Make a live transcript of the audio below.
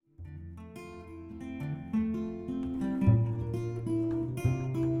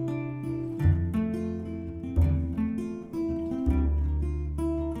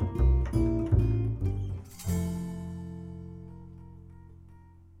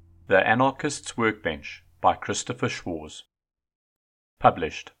The Anarchist's Workbench by Christopher Schwarz.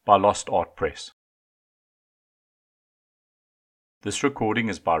 Published by Lost Art Press. This recording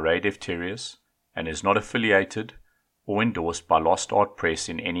is by Ray Defterius and is not affiliated or endorsed by Lost Art Press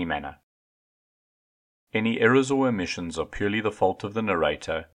in any manner. Any errors or omissions are purely the fault of the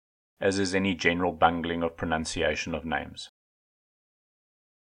narrator, as is any general bungling of pronunciation of names.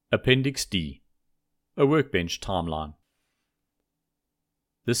 Appendix D. A Workbench Timeline.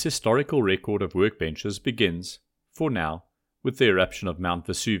 This historical record of workbenches begins, for now, with the eruption of Mount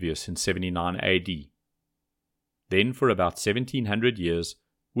Vesuvius in 79 AD. Then, for about 1700 years,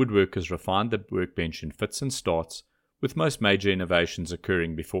 woodworkers refined the workbench in fits and starts, with most major innovations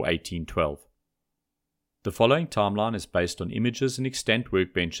occurring before 1812. The following timeline is based on images and extant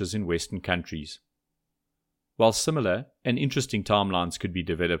workbenches in Western countries. While similar and interesting timelines could be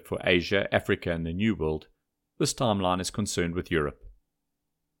developed for Asia, Africa, and the New World, this timeline is concerned with Europe.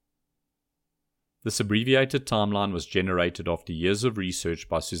 This abbreviated timeline was generated after years of research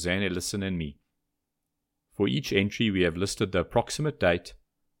by Suzanne Ellison and me. For each entry we have listed the approximate date,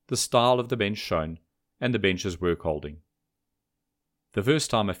 the style of the bench shown, and the bench's work holding. The first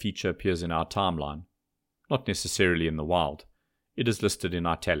time a feature appears in our timeline, not necessarily in the wild, it is listed in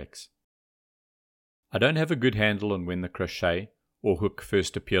italics. I don't have a good handle on when the crochet or hook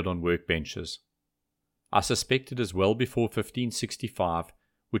first appeared on workbenches. I suspect it is well before 1565,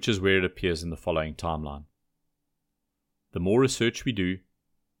 which is where it appears in the following timeline. The more research we do,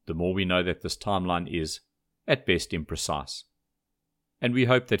 the more we know that this timeline is, at best, imprecise, and we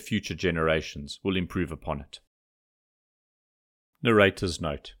hope that future generations will improve upon it. Narrator's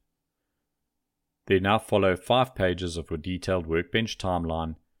note. There now follow 5 pages of a detailed workbench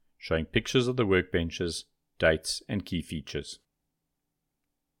timeline showing pictures of the workbenches, dates, and key features.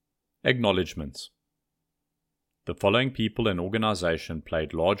 Acknowledgements. The following people and organization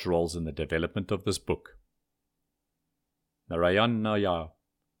played large roles in the development of this book. Narayan Nayar,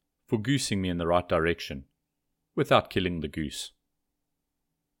 for goosing me in the right direction, without killing the goose.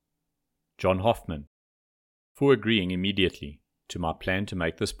 John Hoffman, for agreeing immediately to my plan to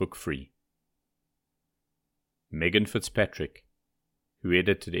make this book free. Megan Fitzpatrick, who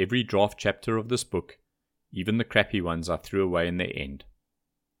edited every draft chapter of this book, even the crappy ones I threw away in their end.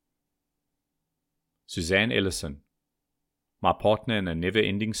 Suzanne Ellison, my partner in a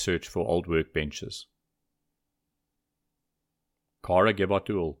never-ending search for old workbenches. Cara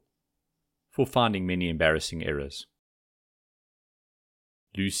Gebhardt-Uhl, for finding many embarrassing errors.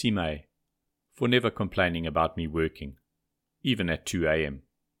 Lucy May, for never complaining about me working, even at 2 a.m.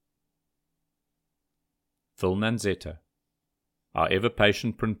 Phil Nanzetta, our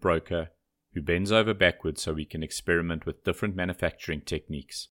ever-patient print broker who bends over backwards so we can experiment with different manufacturing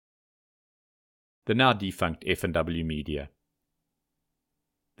techniques. The now defunct F&W Media.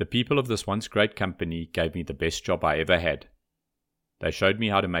 The people of this once great company gave me the best job I ever had. They showed me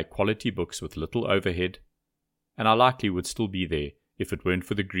how to make quality books with little overhead, and I likely would still be there if it weren't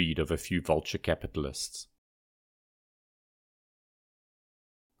for the greed of a few vulture capitalists.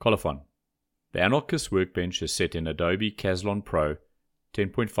 Colophon. The Anarchist Workbench is set in Adobe Caslon Pro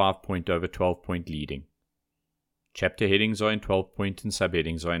 10.5 point over 12 point leading. Chapter headings are in 12 point and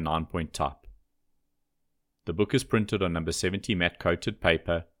subheadings are in 9 point type. The book is printed on number 70 matte-coated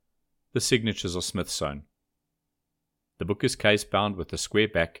paper. The signatures are Smithsone. The book is case-bound with a square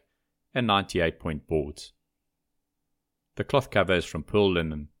back and 98-point boards. The cloth cover is from pearl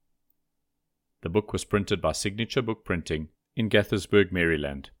linen. The book was printed by Signature Book Printing in Gaithersburg,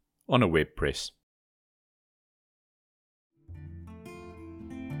 Maryland, on a web press.